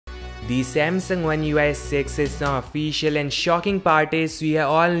The Samsung One UI 6 is now official, and shocking part is we have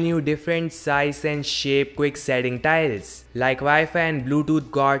all new different size and shape quick setting tiles. Like Wi-Fi and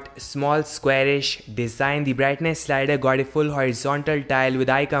Bluetooth got small squarish design, the brightness slider got a full horizontal tile with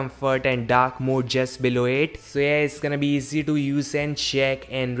eye comfort and dark mode just below it. So yeah, it's gonna be easy to use and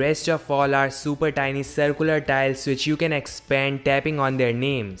check, and rest of all are super tiny circular tiles which you can expand tapping on their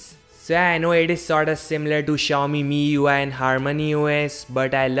names. So yeah, I know it is sorta similar to Xiaomi MIUI and Harmony OS,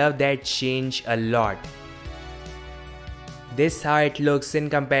 but I love that change a lot. This is how it looks in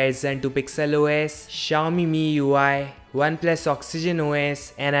comparison to Pixel OS, Xiaomi MIUI, OnePlus Oxygen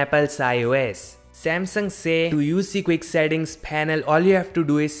OS and Apple's iOS. Samsung say to use the quick settings panel, all you have to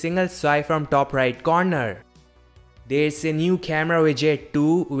do is single swipe from top right corner. There's a new camera widget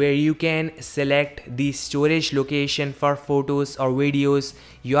too, where you can select the storage location for photos or videos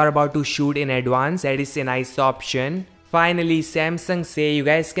you are about to shoot in advance. That is a nice option. Finally, Samsung say you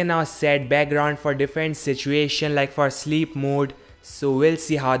guys can now set background for different situations, like for sleep mode. So we'll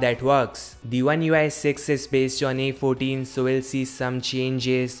see how that works. The One UI 6 is based on A14, so we'll see some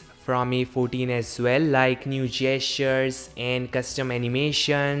changes from A14 as well, like new gestures and custom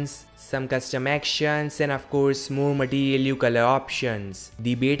animations, some custom actions, and of course more material color options.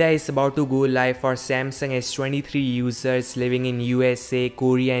 The beta is about to go live for Samsung S23 users living in USA,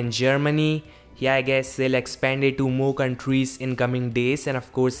 Korea and Germany. Yeah, I guess they'll expand it to more countries in coming days, and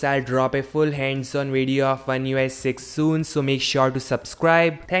of course I'll drop a full hands-on video of One UI 6 soon, so make sure to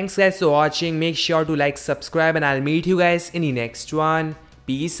subscribe. Thanks guys for watching, make sure to like, subscribe, and I'll meet you guys in the next one.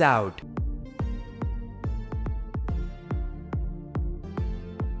 Peace out.